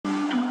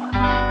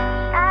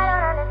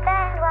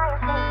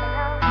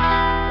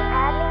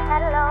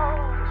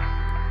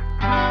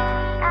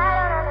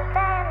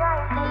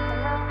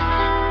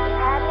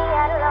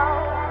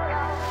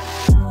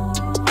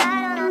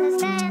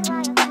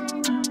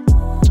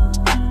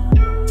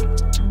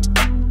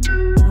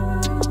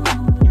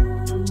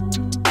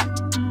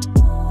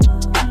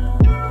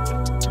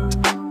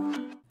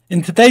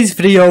In today's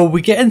video,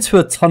 we get into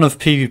a ton of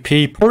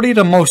PvP, probably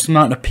the most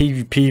amount of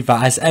PvP that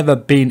has ever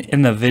been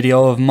in a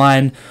video of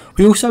mine.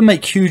 We also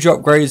make huge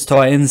upgrades to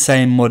our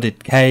insane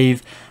modded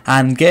cave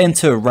and get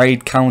into a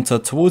raid counter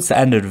towards the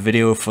end of the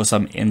video for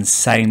some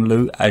insane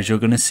loot, as you're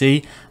going to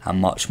see, and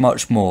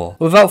much more.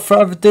 Without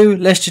further ado,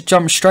 let's just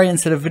jump straight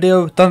into the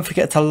video. Don't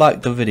forget to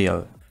like the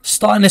video.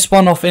 Starting this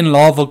one off in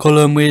Lava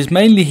Golem, we is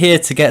mainly here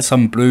to get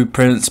some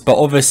blueprints, but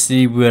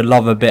obviously we would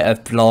love a bit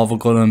of Lava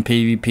Golem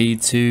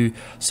PvP too,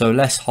 so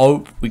let's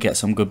hope we get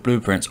some good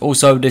blueprints.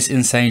 Also, this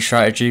insane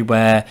strategy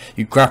where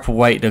you grapple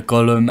weight the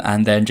golem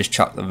and then just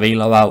chuck the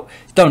velo out.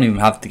 You don't even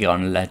have to get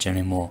on the ledge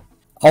anymore.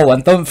 Oh,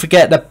 and don't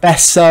forget the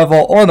best server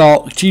on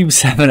ARK,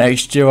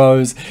 G7X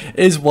Duos,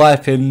 is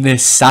wiping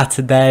this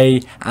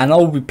Saturday, and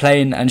I'll be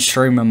playing and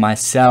streaming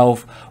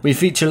myself. We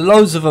feature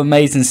loads of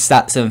amazing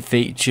stats and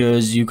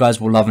features you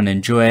guys will love and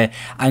enjoy,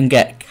 and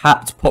get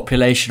capped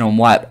population on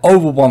wipe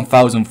over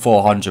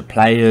 1,400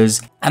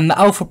 players. And the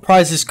alpha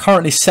price is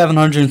currently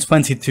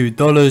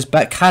 $722,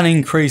 but can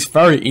increase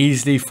very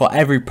easily for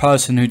every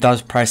person who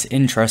does press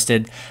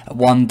interested.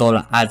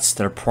 $1 adds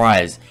to the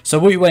prize. So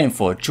what are you waiting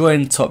for?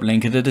 Join, top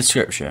link in the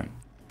description.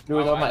 Do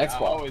it on my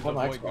Xbox. On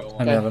my Xbox.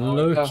 Let me have a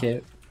look at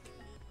it.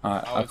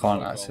 Alright, I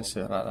can't access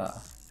it like that.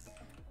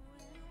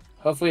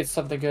 Hopefully it's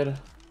something good.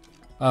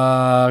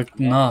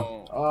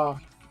 No.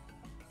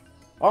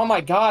 Oh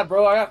my god,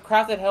 bro! I got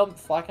crafted helmet,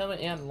 flak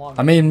helmet, and long.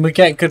 I mean, we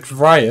get good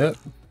riot.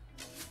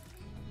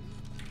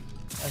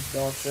 That's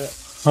dog shit.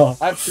 Oh.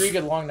 I have 3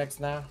 good long necks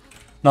now.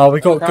 No, we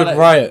got good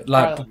riot,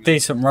 like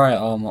decent riot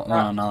armor.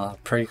 No,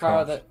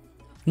 pre-craft.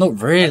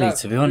 Not really,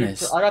 to be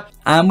honest.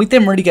 And we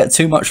didn't really get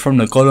too much from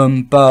the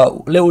golem,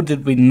 but little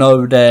did we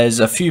know there's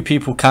a few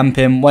people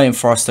camping waiting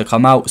for us to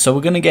come out. So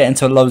we're gonna get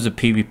into loads of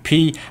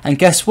PvP, and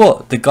guess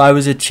what? The guy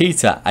was a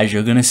cheater, as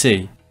you're gonna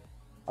see.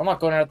 I'm not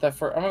going out that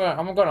first. I'm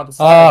going out the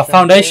side. Oh,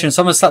 foundation!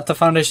 Someone slapped the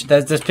foundation.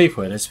 There's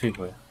people here. There's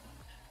people here.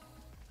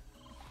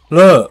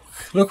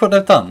 Look what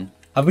they've done.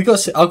 Have we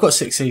got? I've got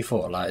 6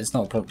 C4. Like, it's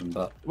not a problem.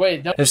 But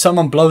wait, if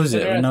someone blows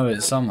it, we know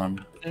it's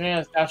someone.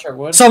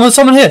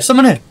 Someone here!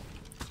 Someone here!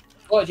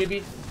 Blow it,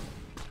 GB.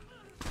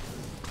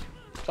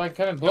 So I can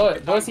come in, blow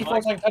it. Blow it C4 so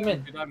I can come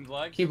in.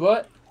 Can you blow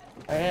it?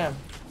 I am.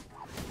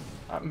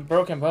 I'm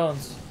broken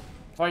bones.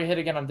 If I get hit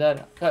again, I'm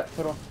dead. Cut.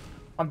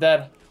 I'm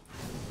dead.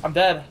 I'm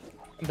dead.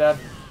 I'm dead.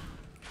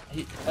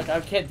 I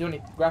can't do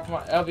anything. Grapple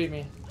my LB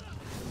me.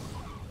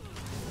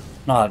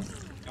 Nah, it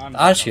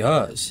actually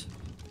hurts.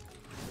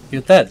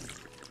 You're dead.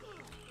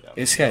 Yep.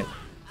 You escaped.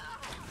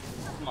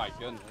 Oh my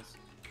goodness.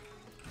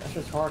 That's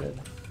retarded.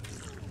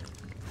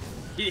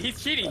 He's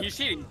cheating. He's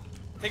cheating.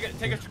 Take a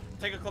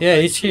close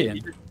yeah, he's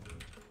cheating.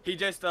 He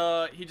just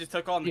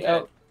took on the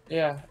kit.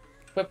 Yeah.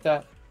 Flip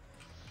that.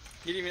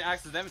 He didn't even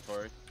access the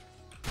inventory.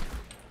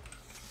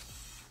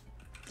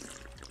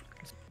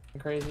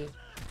 Crazy.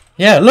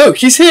 Yeah, look,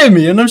 he's hitting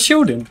me and I'm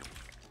shielding.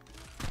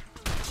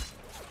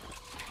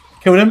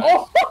 Killed him.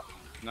 Oh!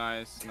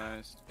 Nice.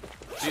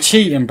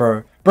 Cheating,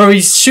 bro. Bro,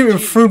 he's shooting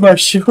through my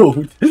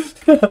shield.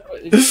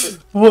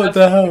 What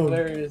the hell?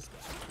 Hilarious.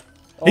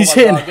 Oh he's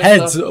hitting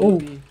heads.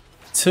 Oh,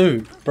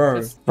 too,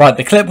 bro. Right,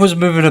 the clip was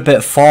moving a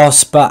bit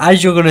fast, but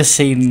as you're gonna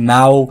see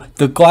now,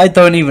 the guy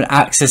don't even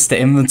access the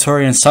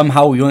inventory and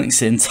somehow yoinks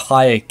the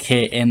entire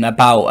kit in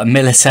about a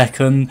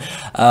millisecond.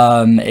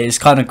 It's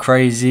kind of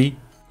crazy.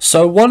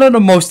 So one of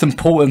the most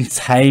important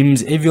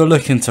tames if you're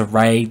looking to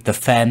raid,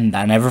 defend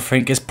and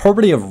everything is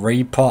probably a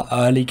Reaper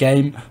early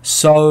game.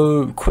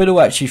 So Quiddle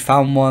actually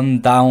found one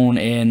down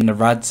in the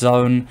red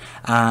zone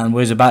and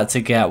was about to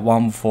get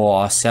one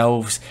for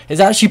ourselves. It's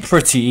actually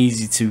pretty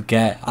easy to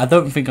get. I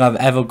don't think I've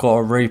ever got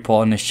a Reaper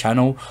on this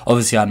channel.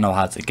 Obviously I know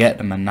how to get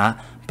them and that,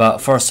 but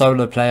for a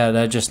solo player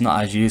they're just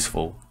not as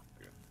useful.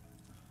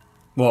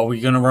 What, are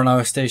we going to run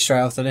OSD straight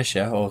after this,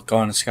 yeah? Or go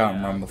on a scout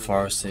and run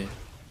before OSD?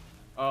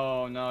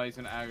 Oh no, he's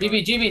an aggro.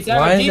 GB,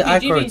 why is it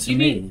aggro to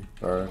me,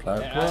 bro?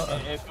 Like,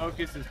 what? It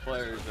focuses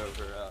players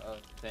over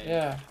things.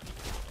 Yeah.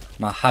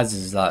 My Haz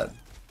is like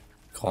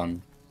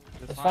gone.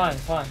 It's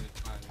fine.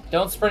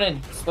 Don't sprint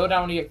in. Slow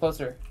down when you get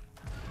closer.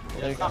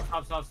 Yeah,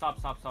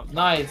 stop.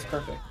 Nice,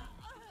 perfect.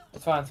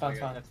 It's fine.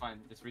 That's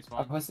fine. Just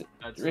respawn.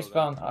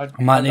 Respawn.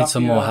 I might need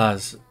some more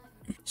Haz.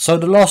 So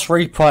the last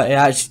Reaper, it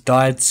actually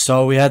died,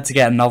 so we had to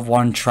get another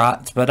one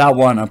trapped, but that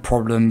wasn't a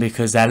problem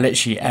because they're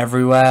literally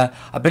everywhere.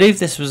 I believe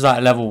this was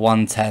like level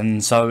 110,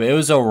 so it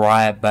was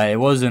alright, but it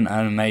wasn't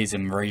an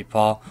amazing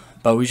Reaper,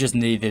 but we just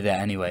needed it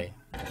anyway.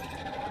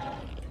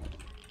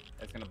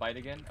 It's gonna bite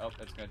again. Oh,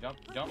 it's gonna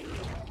jump.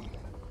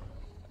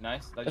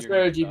 Nice. Let's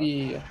go,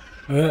 GB.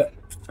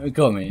 It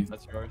got me.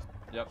 That's yours.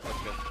 Yep,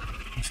 that's good.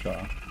 Let's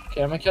go.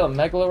 Okay, I'm gonna kill a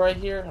Megalo right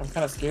here. I'm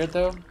kind of scared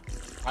though.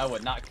 I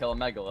would not kill a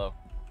Megalo.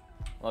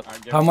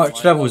 How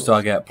much levels do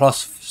I get?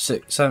 Plus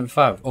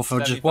 75? Or for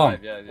just one?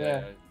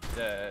 Yeah.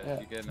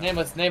 Name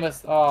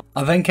us. Oh.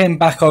 I then came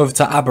back over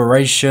to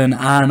Aberration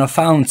and I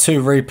found 2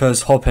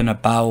 Reapers hopping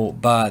about,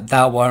 but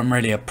that wasn't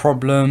really a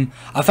problem.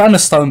 I found a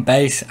stone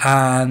base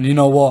and you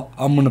know what?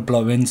 I'm going to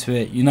blow into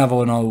it. You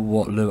never know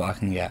what loot I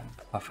can get.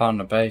 I found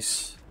a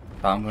base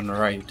that I'm going to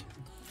raid.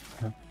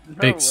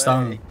 Big way.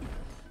 stone.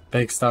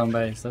 Big stone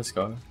base. Let's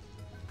go.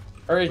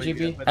 Hurry, What, you GB.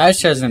 gonna put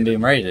Ash hasn't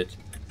been raided.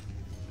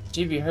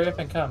 GB, hurry up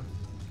and come.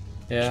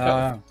 Just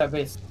Yeah. go that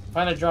base.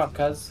 Find a drop,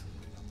 cuz.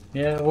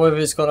 Yeah, what if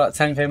it's got like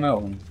 10k metal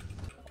on?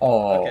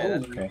 Oh, Okay,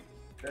 okay.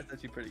 That's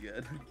actually pretty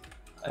good.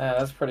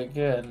 That's pretty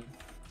good.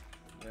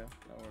 Yeah,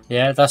 that works.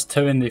 Yeah, that's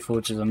 2 indie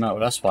forges of metal.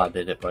 That's why I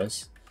did it,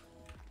 boys.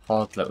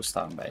 Hard little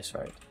stone base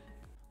raid.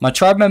 My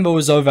tribe member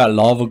was over at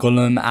Lava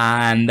Golem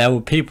and there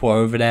were people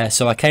over there,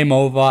 so I came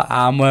over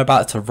and we're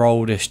about to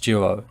roll this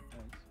duo.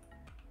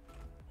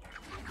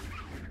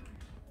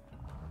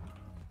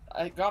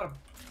 I got him.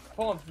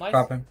 Pull him. Nice.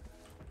 Grab him.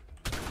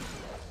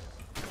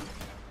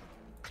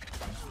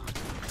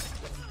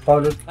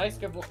 Folded. Nice,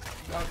 good ball.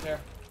 Out there.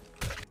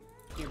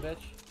 You bitch.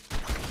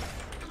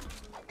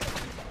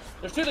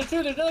 There's two.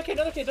 There's another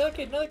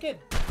kid.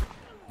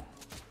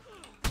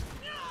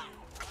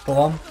 Go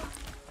on.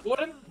 Board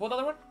him. Board the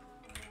other one.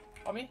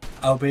 On me.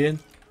 I'll be in.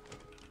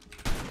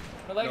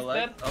 No legs, No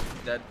leg. dead. Oh,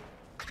 dead.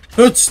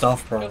 Good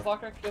stuff, Kill bro.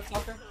 stalker.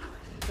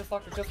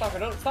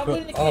 Don't stop Good.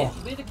 leading the kid. Oh.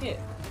 Lead the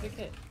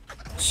kid.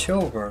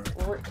 Chill, bro.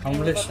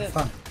 I'm literally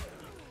fine.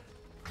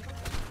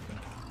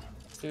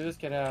 Let's see what this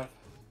kid have.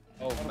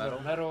 Oh,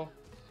 metal.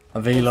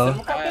 A velo.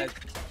 Alright.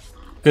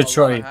 Good Oh,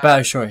 shorty. wow.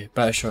 Better shorty.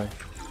 Better shorty.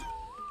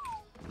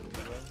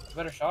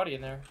 Better shotty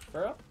in there.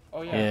 For real?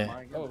 Oh yeah. Yeah.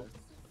 My Oh. goodness.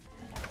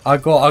 I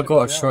got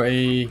a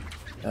shorty.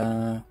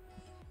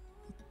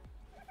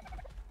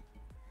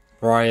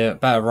 Riot.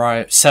 Better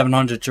riot.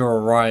 700 euro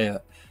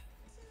riot.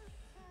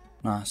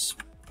 Nice.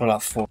 Pull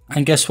up 4.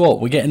 And guess what?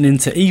 We're getting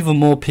into even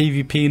more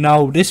PvP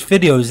now. This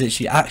video is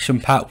actually action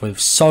packed with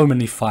so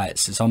many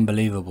fights. It's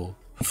unbelievable.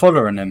 I'm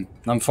following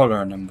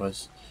him,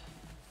 boys.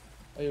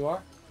 Oh, you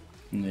are?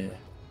 Yeah.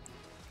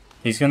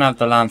 He's gonna have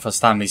the land for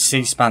Stam. He's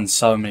C-spanned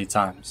so many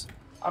times.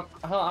 I'm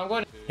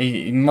going.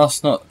 He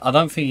must not. I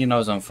don't think he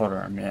knows I'm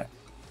following him yet.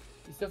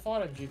 He's still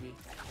following GB.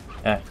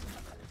 Yeah.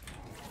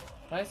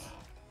 Nice.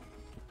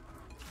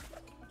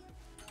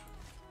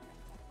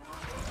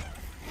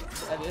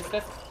 That is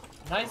good.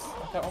 Nice.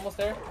 Okay, almost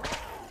there.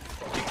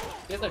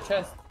 Here's their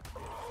chest.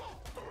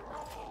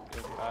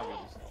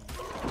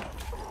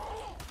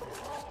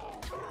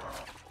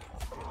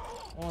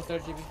 Almost there,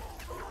 GB.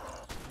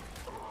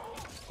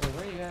 Wait,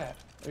 where are you at?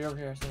 Oh, you're over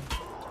here, I see.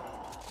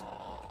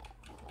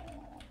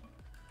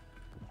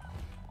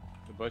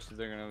 The bushes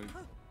are gonna.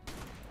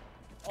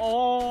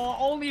 Oh,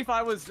 only if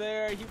I was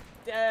there. He's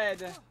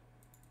dead.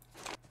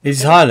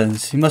 He's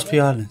Highlands. He must be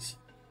Highlands.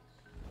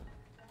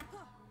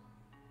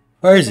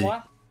 Where is he?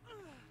 Why?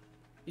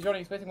 He's running.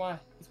 He's placing Y.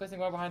 He's placing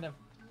Y behind him.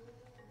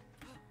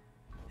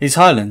 He's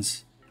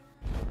Highlands.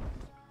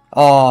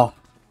 Oh,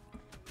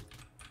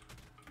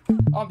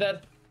 Oh, I'm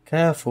dead.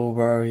 careful,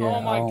 bro. Yeah.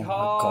 Oh my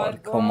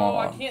god, bro. Come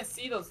I on. can't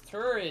see those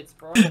turrets,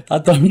 bro. I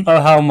don't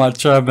know how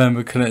much I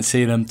remember couldn't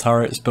see them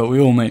turrets, but we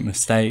all make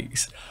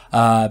mistakes.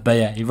 But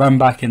yeah, he ran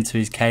back into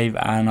his cave,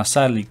 and I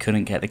sadly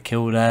couldn't get the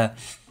kill there.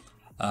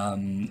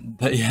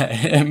 But yeah,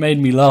 it made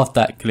me laugh,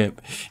 that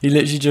clip. He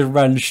literally just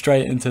ran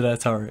straight into their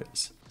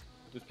turrets.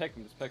 Just pick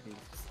him. My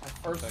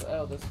first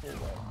L this whole way.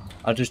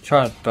 I just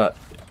tried, but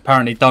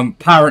apparently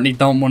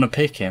don't want to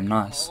pick him.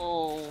 Nice.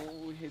 Oh,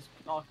 his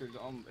stalker's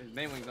his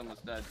main wing's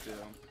almost dead too.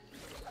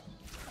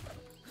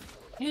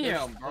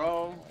 Damn,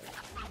 bro.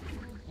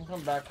 I'm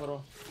coming back,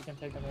 little. You can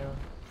take him here.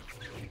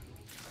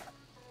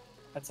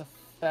 That's a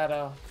fat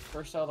L.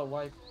 First L to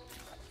wipe.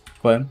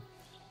 Gwen.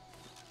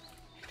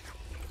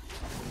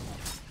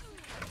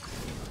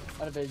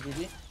 Not a big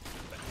GB.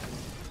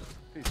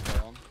 Please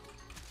kill him.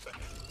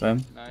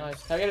 Gwen.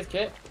 Nice. Can I get his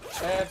kit?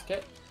 Can I have his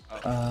kit?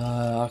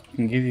 I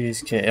can give you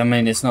his kit. I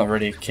mean, it's not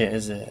really a kit,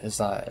 is it? It's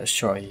like a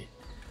shorty.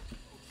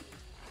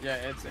 Yeah,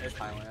 it's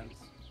Highlands.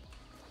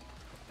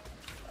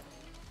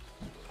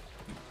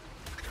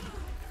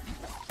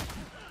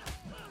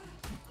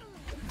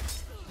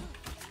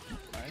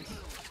 Nice.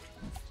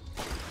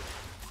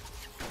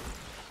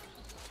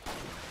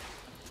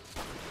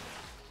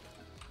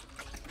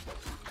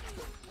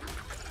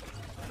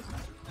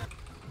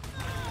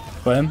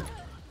 Gwen.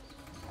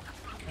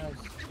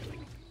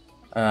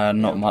 Nice.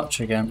 Not much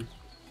again.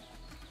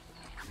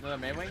 Another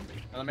main wing?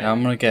 Another main Yeah, I'm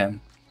wing? gonna get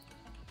him.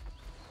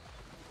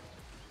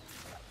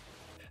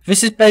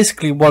 This is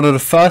basically one of the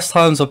first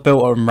times I've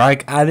built on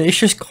Rag, and it's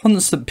just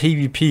constant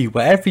PvP.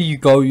 Wherever you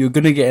go, you're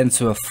gonna get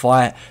into a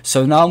fight.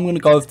 So now I'm gonna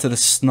go over to the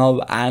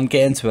snow and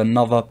get into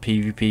another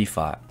PvP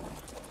fight.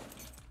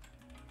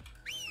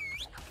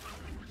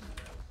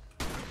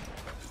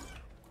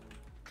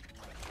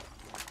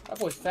 That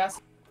boy's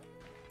fast.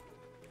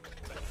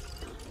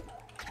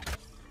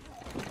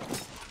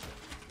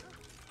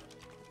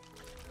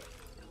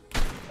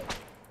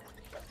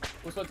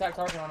 What's the attack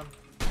target on him?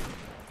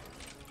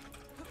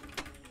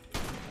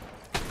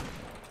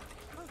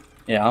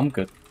 Yeah, I'm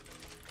good.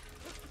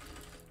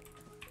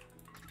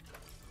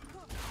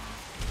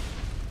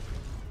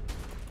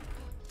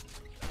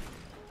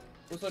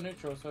 What's the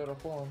neutral so it'll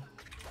pull him?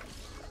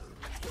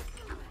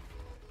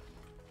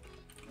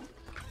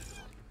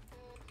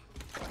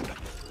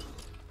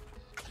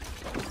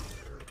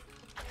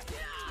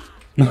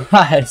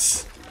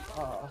 Nice.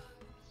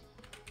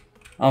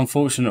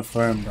 Unfortunate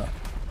for him, bro.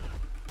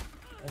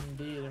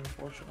 Indeed,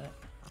 unfortunate.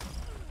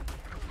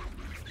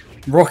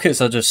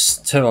 Rockets are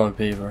just too OP,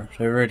 bro.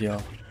 They really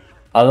are.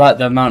 I like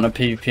the amount of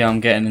PvP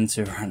I'm getting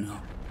into right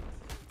now.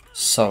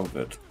 So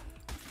good.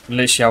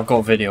 Literally, I've got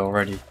a video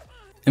already.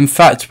 In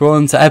fact, we're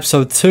on to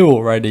episode 2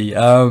 already.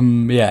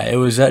 Yeah, it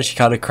was actually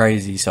kind of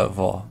crazy so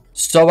far.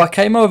 So I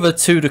came over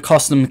to the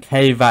custom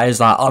cave that is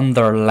like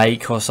under a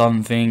lake or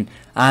something,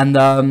 and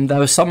there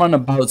was someone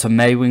about to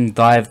Maywing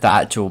dive the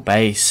actual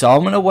base. So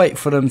I'm gonna wait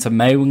for them to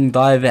Maywing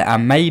dive it,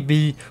 and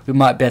maybe we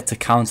might be able to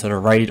counter the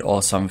raid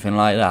or something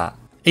like that.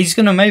 He's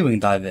gonna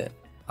Maywing dive it.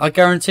 I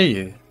guarantee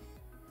you.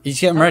 He's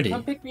getting ready.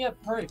 Come pick me up,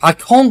 hurry. I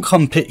can't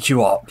come pick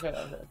you up.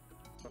 Okay.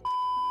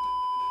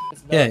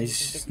 Yeah,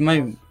 he's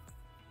Maywing.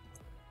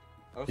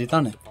 He's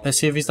done it. Let's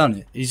see if he's done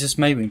it. He's just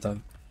Maywing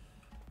though.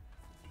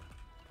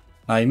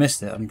 No, he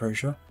missed it, I'm pretty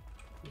sure.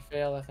 You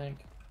failed, I think.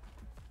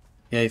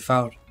 Yeah, he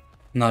fouled.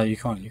 No, you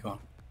can't, you can't.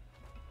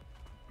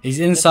 He's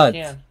inside.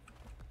 Yes, you can.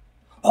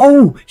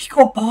 Oh, he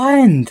got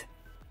behind.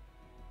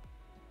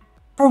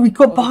 Bro, he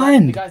got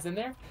behind. The guy's in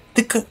there?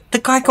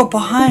 The guy got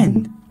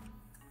behind.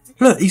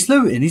 Look, he's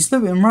looting. He's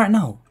looting right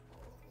now.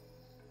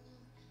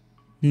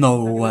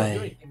 No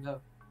way.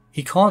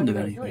 He can't do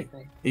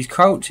anything. He's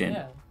crouching.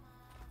 Yeah.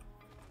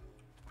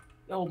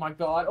 Oh my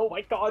god. Oh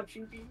my god,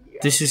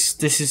 GB. This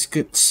is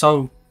good.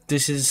 So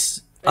this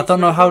is. I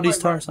don't know how these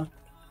turrets are.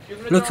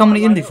 Look how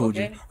many indie fools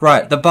you.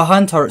 Right, the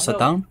behind turrets are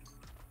down.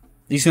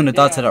 He's gonna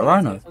die to that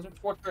rhino. Those are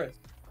 4 turrets.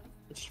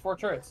 It's just 4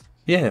 turrets.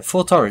 Yeah,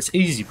 4 turrets.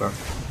 Easy, bro.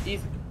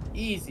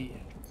 Easy.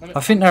 I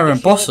think they're in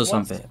boss or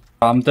something.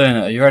 I'm doing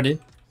it. Are you ready?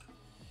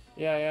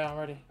 Yeah, I'm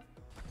ready.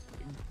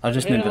 I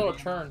just hit need a little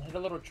turn. Hit a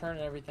little turn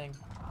and everything.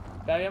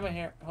 Baby, I'm in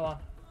here. Hold on.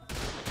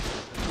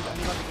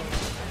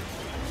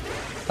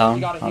 Down.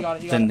 He got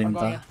it. Didn't even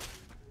die.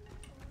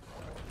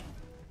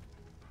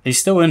 He's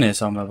still in here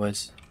somewhere,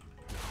 boys.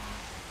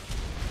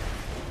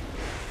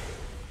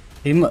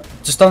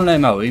 Just don't let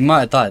him out. He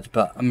might have died,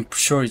 but I'm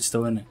sure he's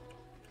still in it.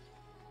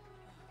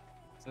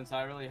 Since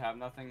I really have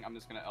nothing, I'm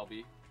just gonna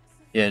LB.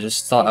 Yeah,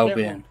 just start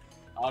LBing.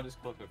 I'll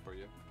just clip it for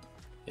you.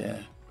 Yeah.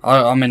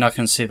 I mean, I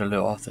can see the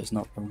little after. It's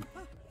not a problem.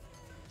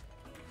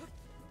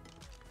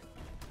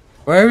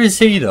 Where is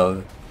he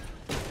though?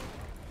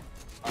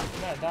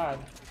 Yeah, died.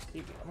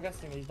 I'm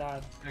guessing he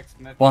died.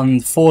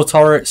 4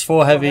 turrets,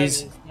 4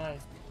 heavies. Nice.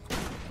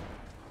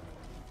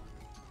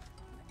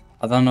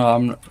 I don't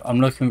know. I'm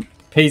looking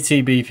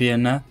PTBP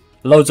in there.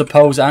 Loads of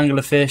poles,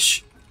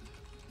 anglerfish.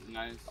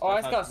 Nice. Oh,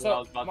 I just got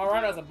so. My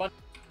rhino has a bunch.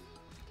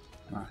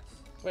 Nice.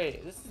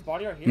 Wait, this is his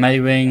body right here.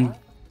 Maywing,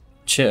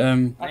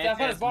 Chitum. I found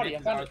his body. I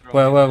found it.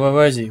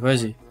 Where is he? Where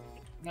is he?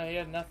 No, he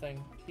had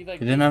nothing. He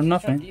didn't have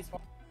nothing.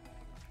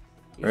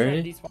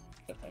 Really?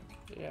 I think.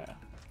 Yeah.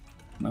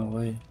 No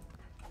way.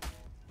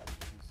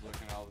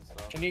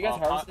 Can you guys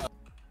harvest this?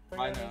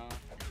 I know.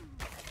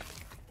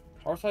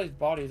 Harvest his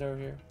bodies over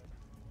here.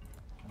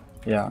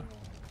 Yeah.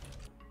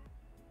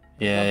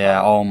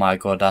 Yeah. Oh my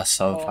god, that's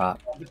so fat.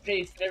 The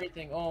paste and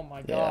everything. Oh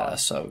my god. Yeah,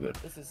 that's so good.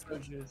 This is so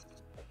juicy.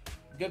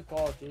 Good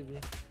call,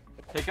 JB.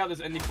 Take out this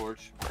indie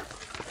forge.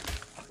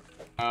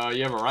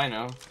 You have a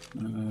rhino.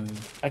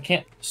 I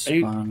can't.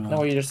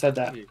 No, you just said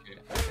that. You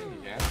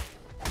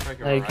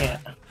No, you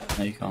can't.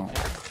 No, you can't.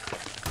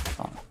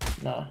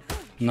 No.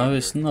 No,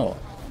 it's not.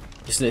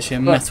 It's literally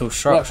a metal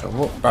structure.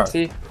 What, bro?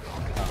 See?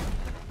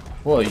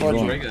 What are you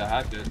doing? Regular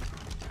hat, dude.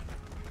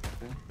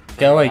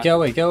 Get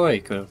away,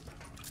 good.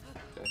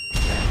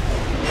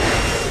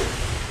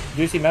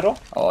 Juicy metal?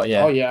 Oh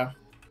yeah. Oh yeah.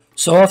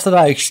 So after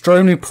that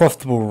extremely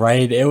profitable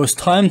raid, it was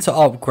time to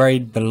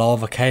upgrade the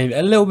lava cave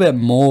a little bit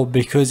more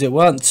because it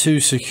weren't too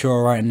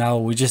secure right now.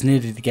 We just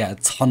needed to get a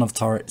ton of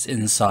turrets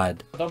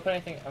inside. Don't put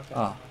anything.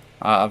 Okay.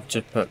 I've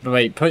just put.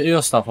 Wait, put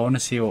your stuff. I want to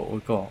see what we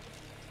got.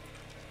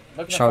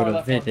 Show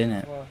the vid,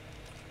 innit?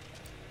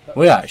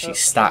 We're actually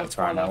stacked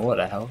right now. What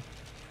the hell?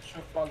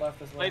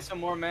 Play some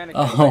more man.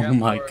 Oh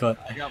my god.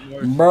 I got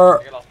more.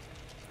 Brr.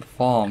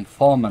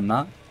 Farm and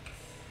that.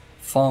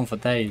 Farm for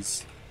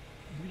days.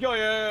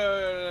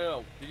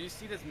 Yo. Did you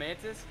see this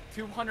mantis?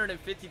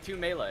 252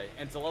 melee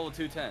and it's a level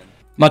 210.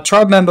 My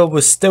tribe member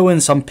was still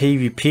in some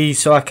PvP,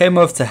 so I came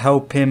over to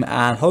help him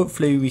and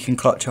hopefully we can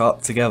clutch it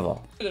up together.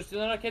 There's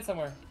another kid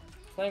somewhere.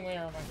 Playing me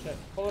around my shit.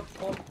 Pull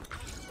him.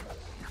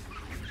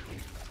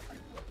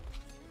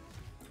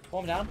 Pull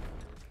him down.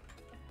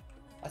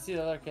 I see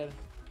the other kid.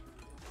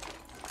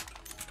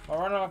 I'll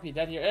run off, he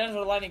dead here. There's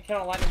a lightning kid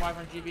on lightning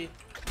wyvern GB.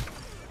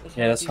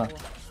 Yeah, that's fine.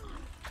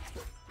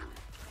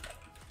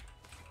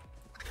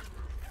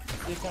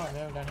 See a count on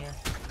moving down here.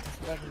 Let's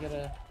see if I can get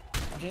a.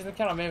 I'm chasing the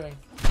count on moving.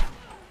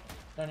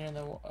 Down here in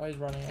the. Oh, he's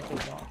running. Okay,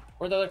 he's gone.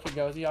 Where'd the other kid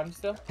go? Is he on you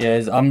still?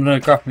 Yeah, I'm gonna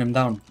grapple him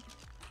down.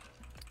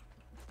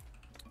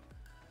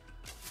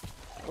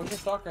 Where's your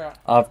stalker at?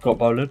 I've got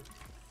bowled.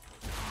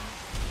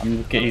 I'm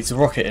gonna get you to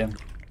rocket him.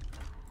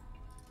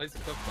 Place the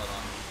clip on.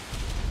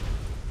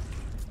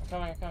 I'm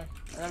coming.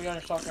 I gotta get on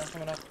your stalker. I'm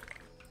coming up.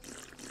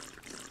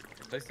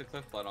 Place the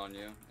cliff blood on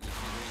you. And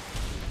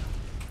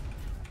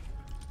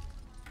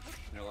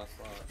you can't your last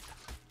slot.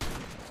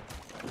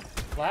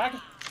 Lag?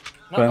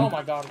 No, oh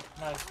my god,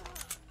 nice.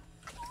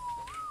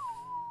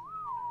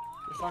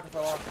 You're shocking for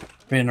a while.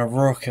 Being a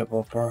rocket,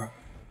 bro.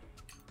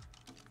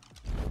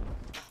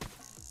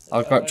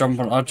 I'll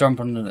jump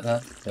on it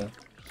there.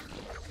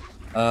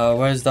 Yeah.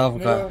 Where's the other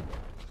guy?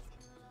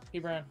 He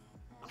ran.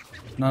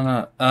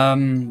 No.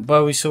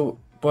 Where we saw.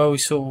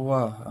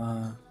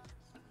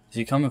 Is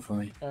he coming for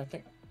me? I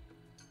think.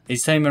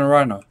 He's taming a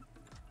rhino.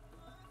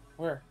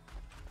 Where?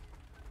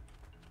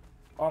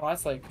 Oh,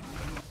 that's like.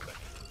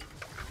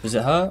 Does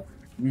it hurt?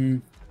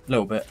 A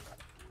little bit.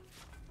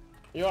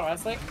 You want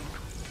ice lake?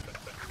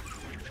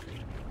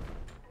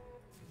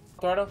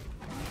 Tornado?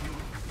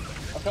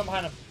 I'll come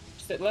behind him.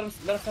 Just let him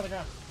stay on the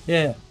ground.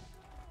 Yeah.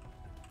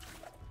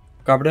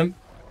 Grabbed him.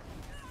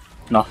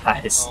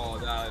 Nice. Oh,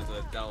 that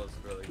was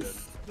really good.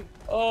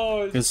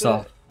 Oh, good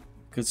stuff.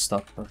 Good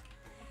stuff, bro.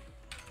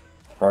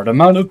 Bro, the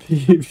amount of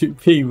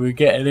PvP we're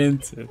getting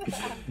into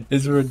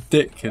is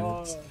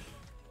ridiculous.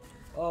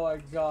 Oh my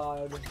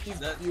god.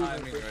 That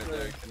timing right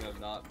there could have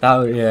not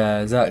been.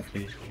 Yeah,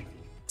 exactly.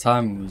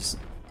 Time was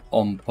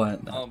on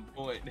point there. On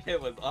point. It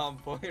was on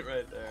point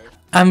right there.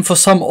 And for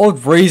some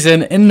odd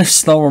reason, in the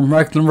Snow and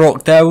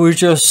Ragnarok, there was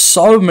just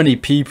so many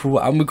people,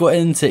 and we got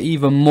into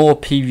even more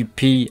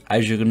PvP,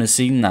 as you're gonna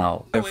see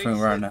now. Everything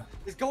right now.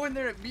 Just go in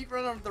there and meet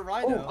run with the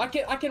rhino. Oh, I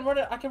can run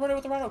it. I can run it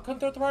with the rhino. Come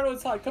through with the rhino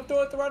inside. Come through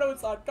with the rhino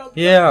inside. Come.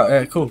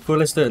 Yeah, cool.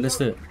 Let's do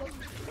it.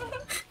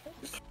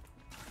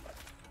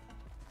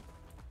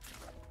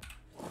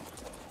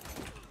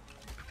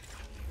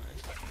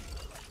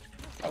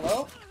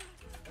 Hello?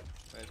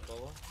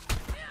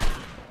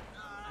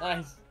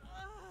 Nice.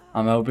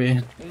 I'm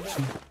LB.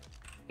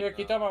 Here, can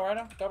you throw my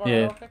rhino? Throw my Yeah.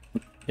 rhino real quick?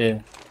 Yeah.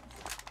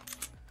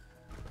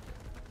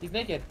 He's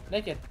naked.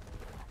 Right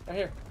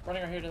here.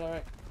 Running right here to the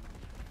right.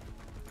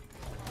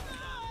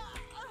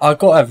 I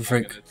got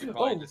everything.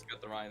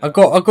 I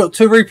got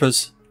 2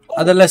 Reapers.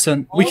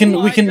 Adolescent. We can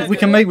make wing them. We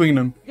can make wing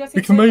them.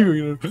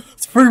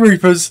 It's 3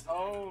 Reapers.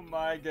 Oh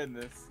my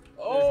goodness.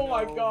 Oh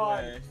my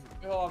god.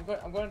 Oh,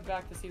 I'm going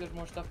back to see there's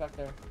more stuff back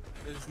there.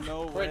 There's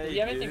no way. Wait, did he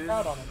have anything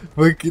proud on him?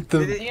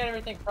 Did he have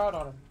everything proud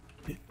on him?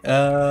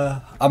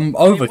 I'm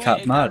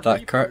overcapped mad,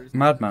 like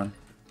madman.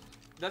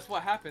 That's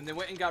what happened. They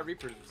went and got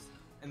Reapers,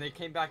 and they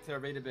came back to their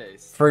rated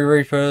base. 3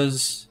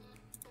 Reapers.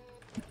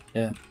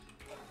 Yeah.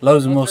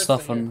 Loads of more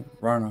stuff on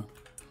Rhino.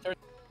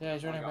 Yeah,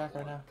 he's running back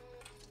right now.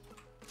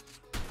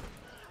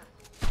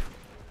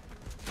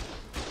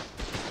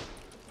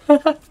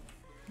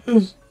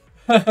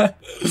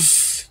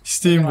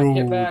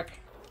 Steamroll.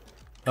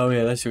 Oh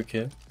yeah, that's your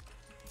kid.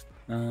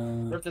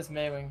 Rip this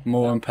Maywing.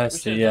 More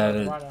impesty, yeah.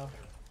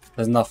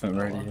 There's nothing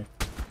ready here.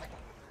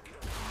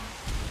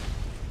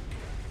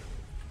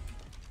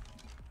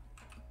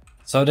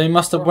 So they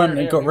must have went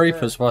and got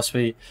Reapers whilst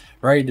we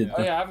raided them.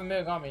 Oh yeah, I have a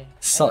Mewing on me.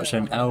 Such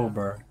an L,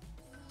 bro.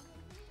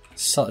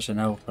 Such an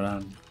L for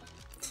them.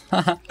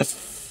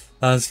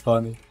 That's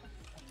funny.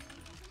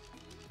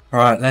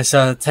 Alright, let's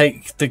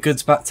take the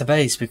goods back to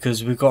base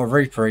because we've got a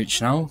Reaper each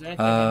now.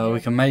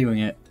 We can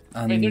Maywing it.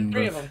 And wait, there's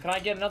 3 of them. Can I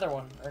get another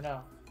one or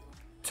no?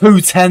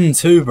 210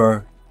 too,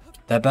 bro.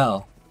 They're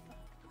better.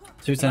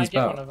 210's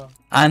better.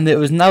 And it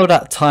was now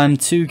that time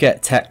to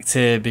get tech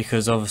tier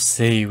because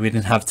obviously we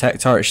didn't have tech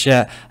turrets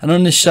yet. And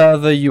on this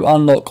server you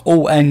unlock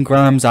all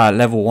engrams at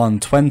level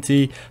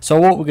 120. So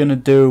what we're going to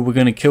do, we're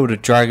going to kill the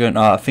dragon.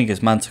 I think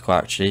it's Manticore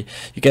actually.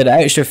 You get an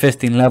extra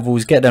 15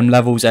 levels, get them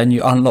levels and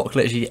you unlock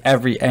literally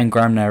every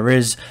engram there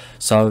is.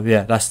 So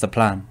yeah, that's the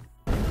plan.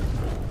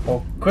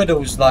 Well,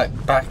 Quiddle's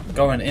like back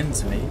going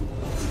into me.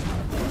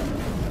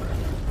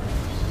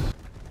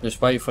 Just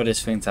wait for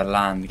this thing to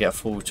land, get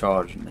full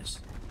charge on this.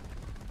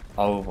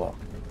 Over.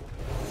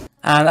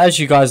 And as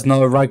you guys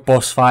know, a rag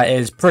boss fight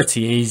is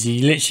pretty easy.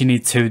 You literally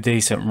need 2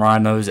 decent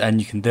rhinos and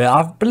you can do it.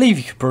 I believe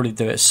you could probably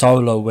do it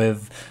solo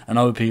with an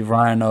OP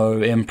rhino,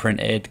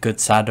 imprinted, good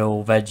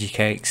saddle, veggie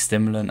cake,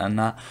 stimulant and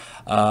that.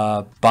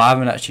 But I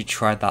haven't actually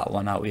tried that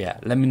one out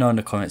yet. Let me know in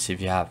the comments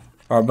if you have.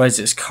 Alright boys,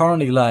 it's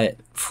currently like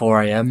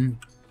 4 AM.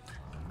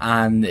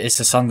 And it's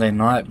a Sunday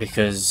night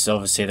because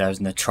obviously there was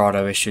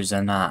Nitrado issues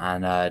and that,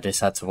 and this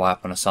had to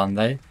wipe on a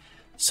Sunday.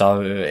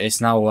 So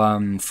it's now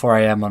 4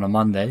 AM on a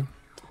Monday.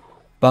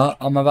 But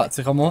I'm about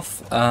to come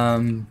off.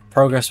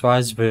 Progress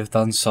wise, we've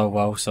done so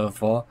well so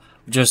far.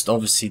 We've just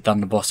obviously done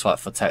the boss fight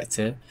for tech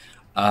tier.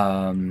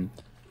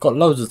 Got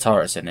loads of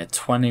turrets in it,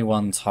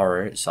 21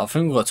 turrets. I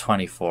think we've got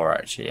 24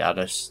 actually. I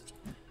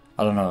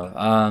don't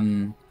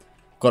know.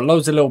 Got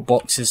loads of little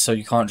boxes so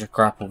you can't just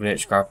grapple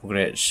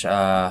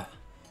glitch.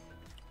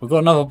 We've got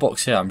another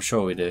box here, I'm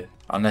sure we do.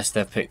 Unless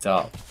they've picked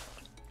up.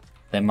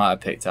 They might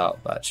have picked up,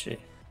 actually.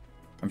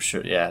 I'm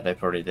sure, yeah, they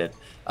probably did.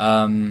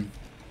 But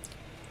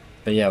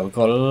yeah, we've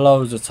got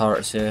loads of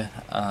turrets here.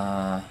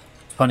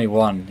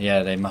 21,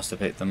 yeah, they must have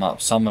picked them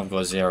up. Some have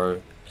got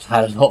 0.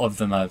 A lot of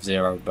them have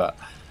 0, but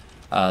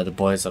the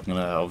boys are going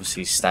to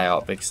obviously stay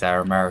up because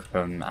they're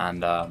American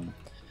and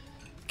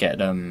get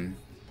them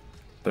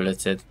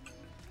bulleted.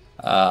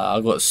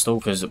 I've got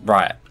stalkers,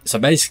 right. So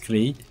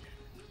basically...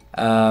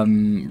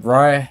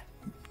 Rye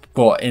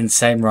got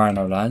insane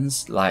rhino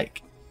lands,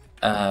 like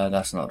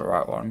that's not the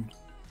right one.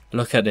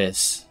 Look at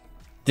this.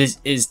 This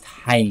is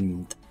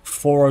tamed.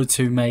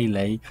 402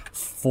 melee,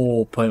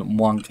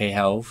 4.1k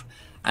health.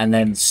 And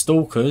then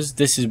Stalkers,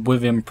 this is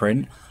with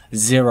imprint,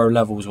 0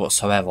 levels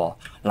whatsoever.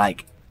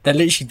 Like, they're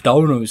literally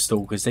Dono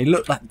Stalkers. They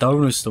look like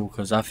Dono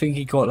Stalkers. I think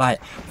he got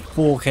like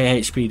 4k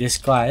HP. This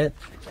guy,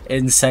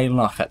 insane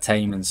luck at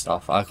tame and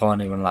stuff. I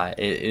can't even lie.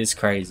 It is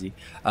crazy.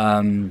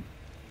 We're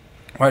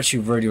actually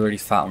really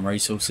fat on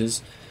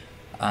resources.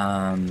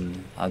 I'd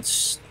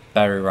just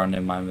berry run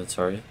in my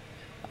inventory.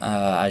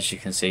 As you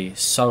can see,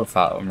 so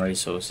fat on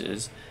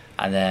resources.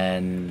 And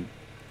then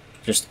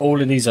just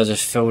all of these are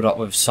just filled up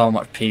with so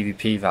much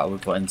PvP that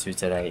we've got into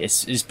today.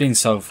 It's been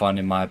so fun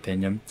in my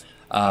opinion.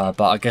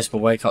 But I guess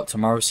we'll wake up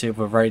tomorrow, see if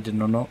we're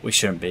raiding or not. We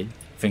shouldn't be.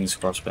 Fingers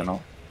crossed we're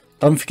not.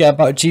 Don't forget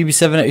about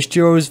GB7X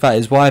Duos. That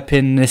is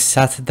wiping this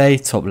Saturday.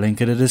 Top link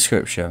in the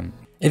description.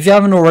 If you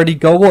haven't already,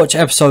 go watch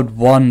episode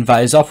 1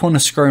 that is up on the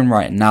screen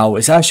right now.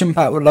 It's action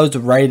packed with loads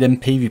of raiding,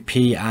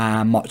 PvP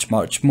and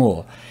much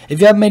more. If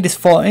you haven't made this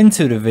far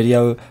into the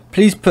video,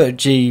 please put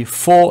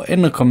G4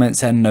 in the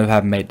comments and know you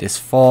have made this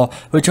far,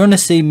 which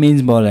honestly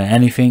means more than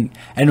anything.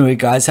 Anyway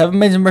guys, have an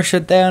amazing rest of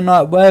your day or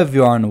night wherever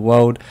you are in the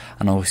world,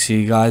 and I will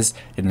see you guys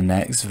in the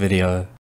next video.